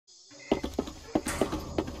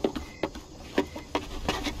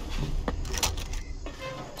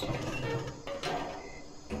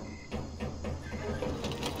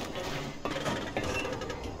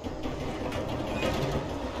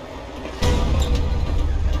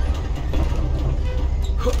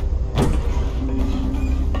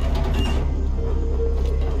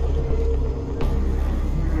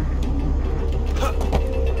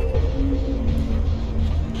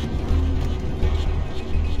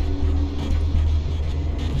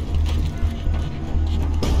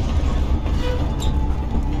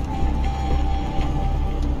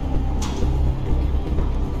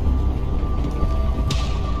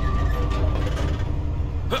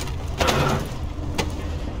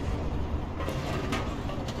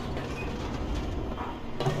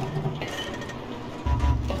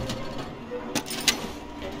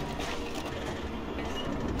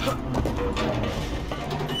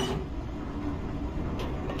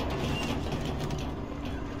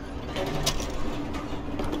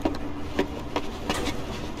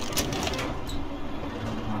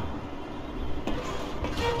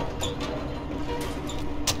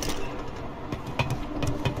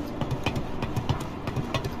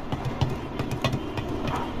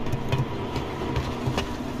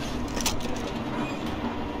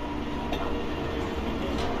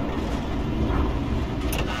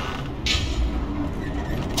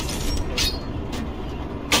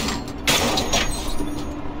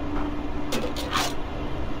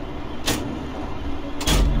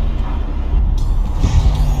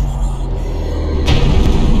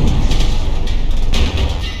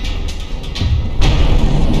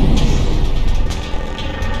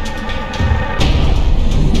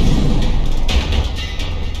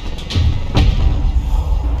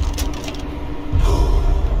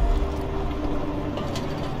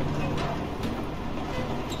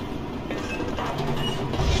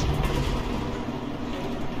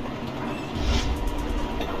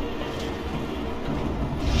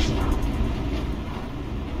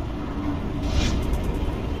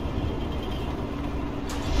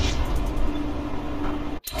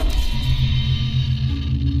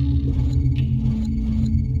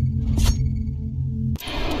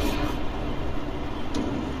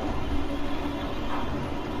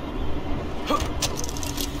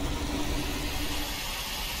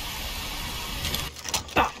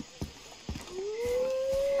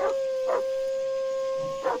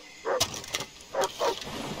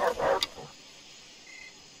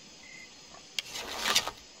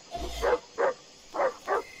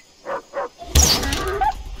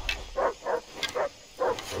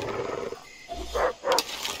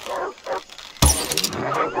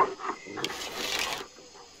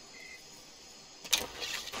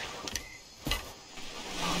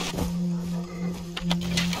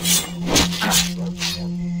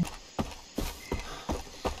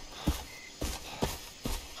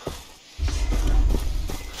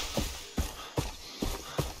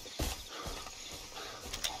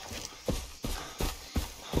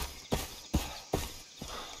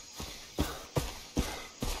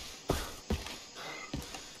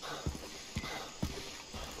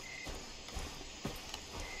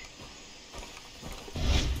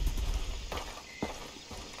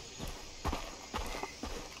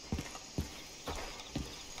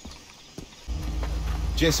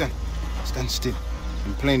Jason, stand still,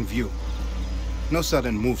 in plain view. No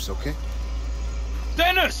sudden moves, okay?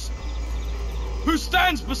 Dennis! Who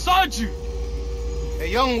stands beside you? A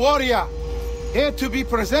young warrior, here to be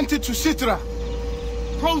presented to Citra.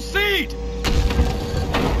 Proceed!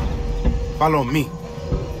 Follow me.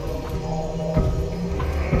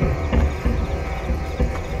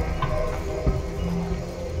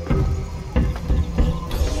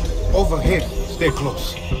 Over here, stay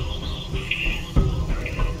close.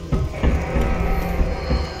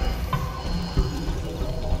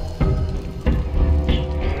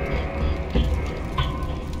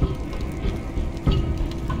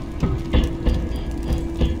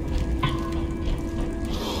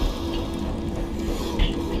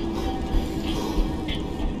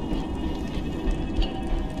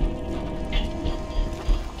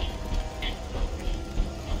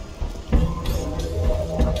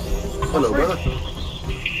 Hello, brother.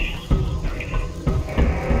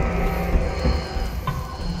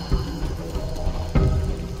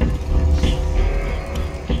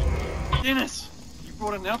 Dennis, you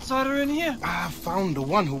brought an outsider in here? I found the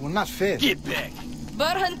one who will not fail. Get back!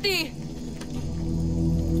 Berhenti!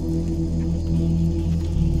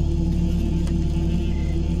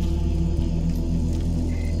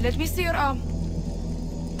 Let me see your arm.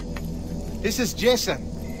 This is Jason,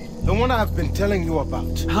 the one I've been telling you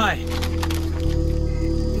about. Hi.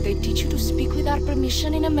 Did they teach you to speak without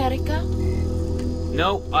permission in America?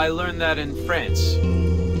 No, I learned that in France.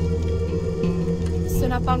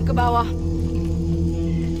 Senapang ke bawah.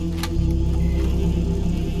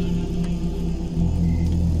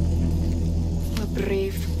 A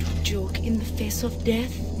brave to joke in the face of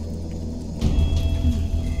death?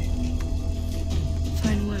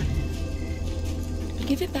 Fine word. I'll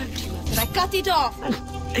give it back to you after I cut it off.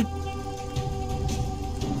 I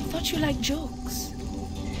thought you liked jokes.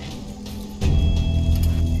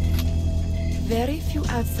 Very few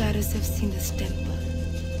outsiders have seen this temple.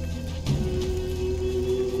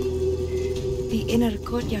 The inner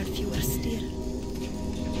courtyard fewer still.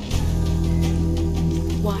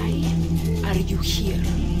 Why are you here?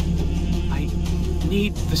 I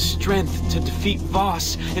need the strength to defeat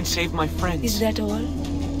Vaas and save my friends. Is that all?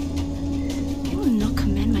 I will not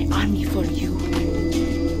command my army for you.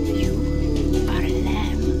 You are a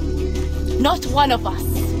lamb. Not one of us.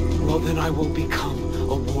 Well, then I will become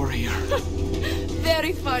a warrior.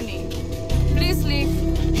 Very funny. Please leave.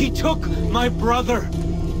 He took my brother.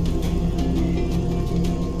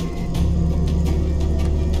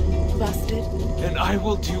 Busted. And I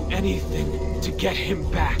will do anything to get him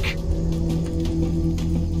back.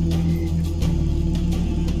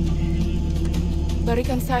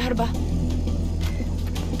 Berikan saya herba.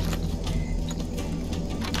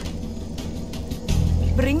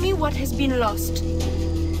 Bring me what has been lost.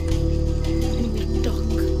 And we'll talk.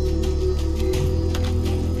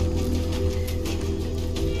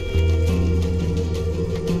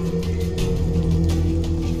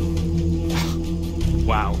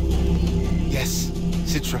 Wow. Yes,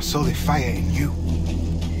 Citra saw the fire in you.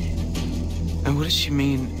 And what does she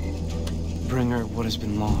mean, bring her what has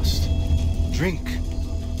been lost? Drink,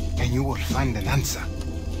 and you will find an answer.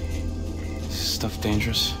 Is this stuff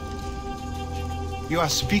dangerous? You are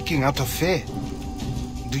speaking out of fear.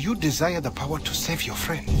 Do you desire the power to save your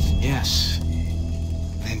friends? Yes.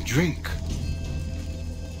 Then drink.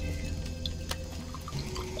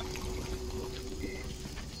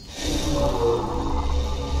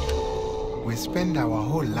 We spend our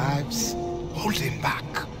whole lives holding back.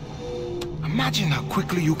 Imagine how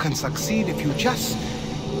quickly you can succeed if you just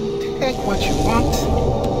take what you want.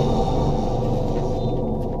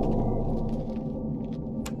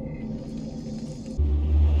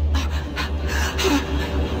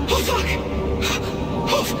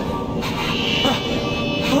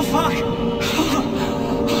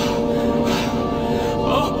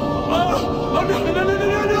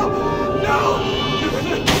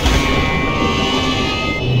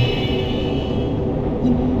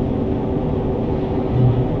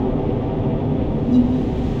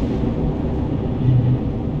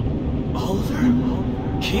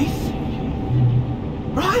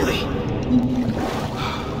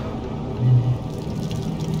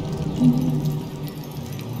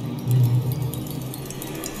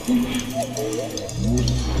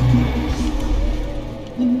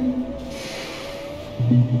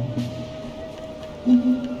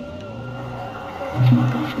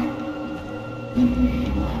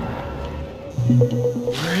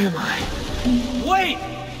 Where am I? Wait!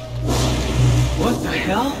 What the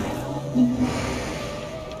hell?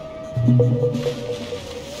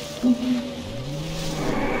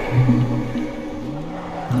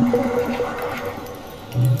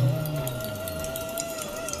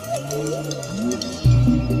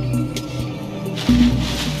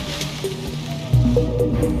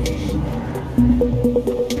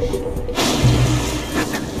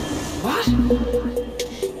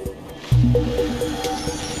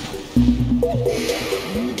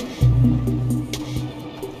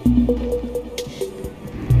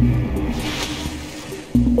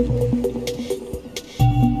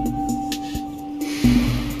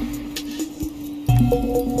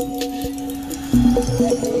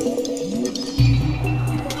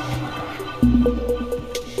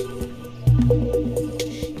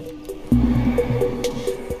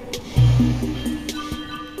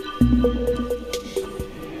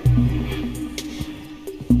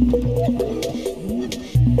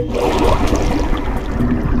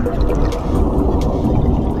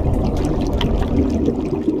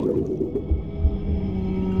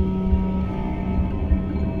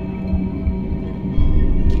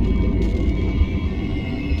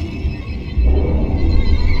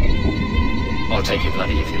 I'll take you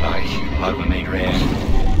bloody if you like we made rare.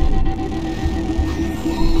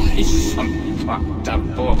 He's some fucked up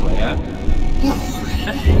poor player.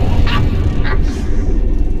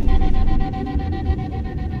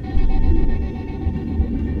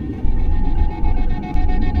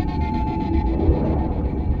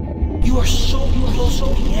 You are so close to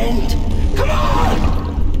the end. Come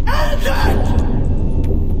on! End it!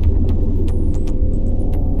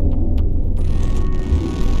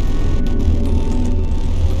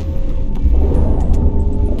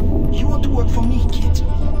 You want to work for me, kid?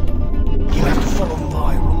 You have to follow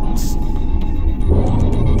my rules.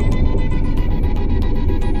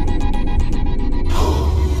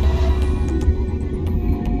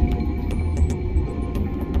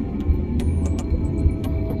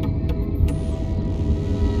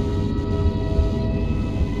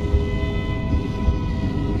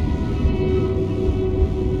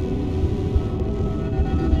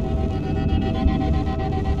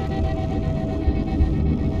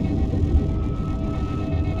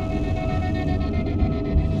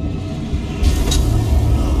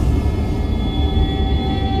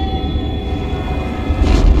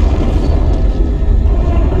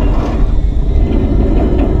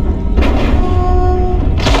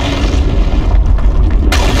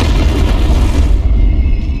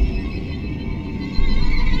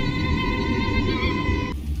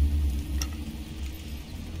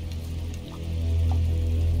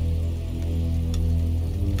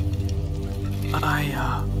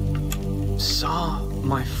 I saw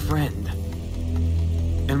my friend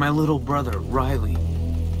and my little brother, Riley.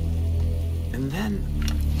 And then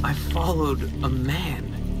I followed a man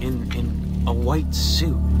in a white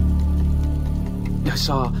suit. I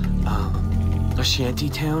saw a shanty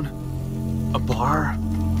town, a bar.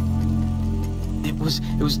 It was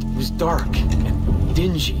dark and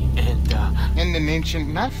dingy and And an ancient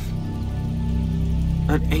knife?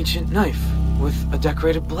 an ancient knife with a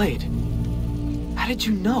decorated blade. How did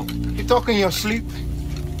you know? You talk in your sleep?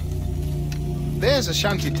 There's a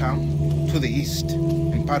shanty town to the east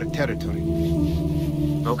in Pirate territory.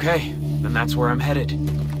 Okay, then that's where I'm headed.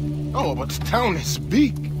 Oh, but the town is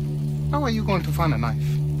big. How are you going to find a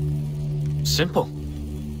knife? Simple.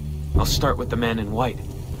 I'll start with the man in white.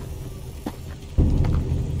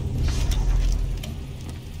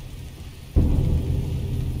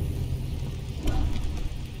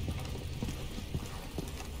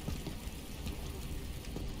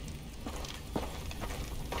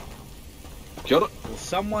 For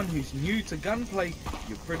someone who's new to gunplay,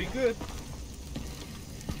 you're pretty good.